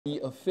The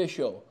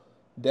official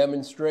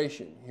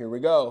demonstration. Here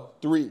we go.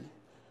 3,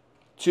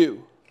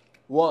 2,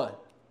 1.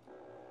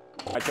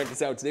 All right, check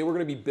this out. Today we're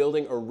going to be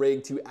building a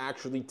rig to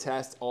actually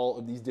test all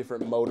of these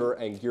different motor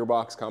and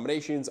gearbox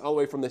combinations, all the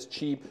way from this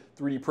cheap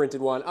 3D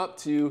printed one up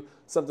to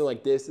something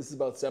like this. This is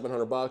about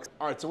 700 bucks.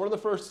 All right, so one of the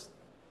first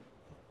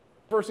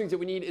things that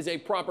we need is a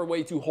proper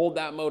way to hold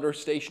that motor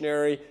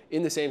stationary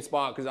in the same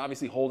spot, because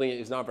obviously holding it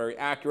is not very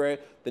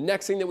accurate. The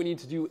next thing that we need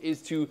to do is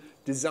to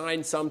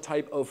design some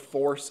type of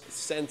force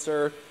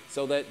sensor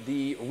so that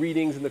the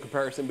readings and the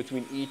comparison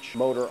between each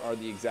motor are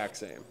the exact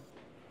same.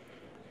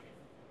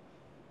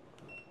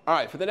 All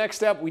right, for the next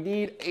step, we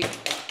need a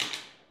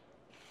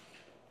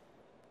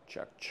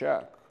check.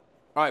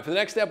 All right, for the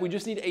next step, we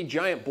just need a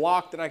giant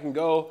block that I can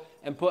go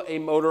and put a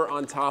motor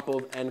on top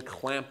of and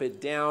clamp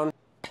it down.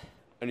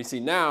 And you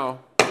see now,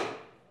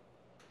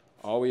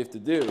 all we have to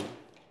do,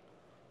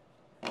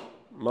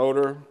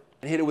 motor,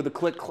 and hit it with a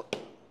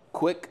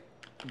quick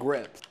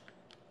grip.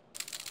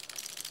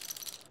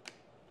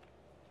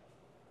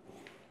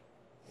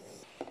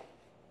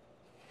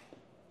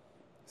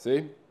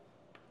 See?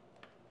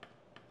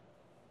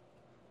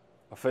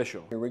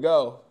 Official. Here we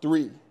go.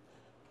 3,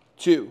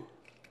 2,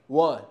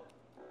 1.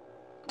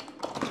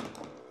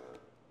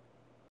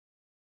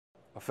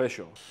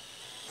 Official.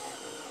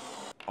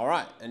 All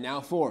right, and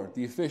now for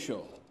the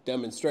official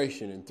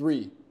demonstration in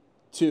 3,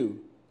 2.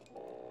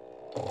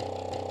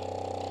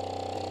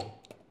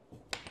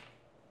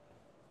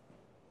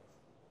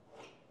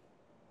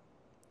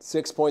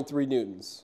 6.3 newtons.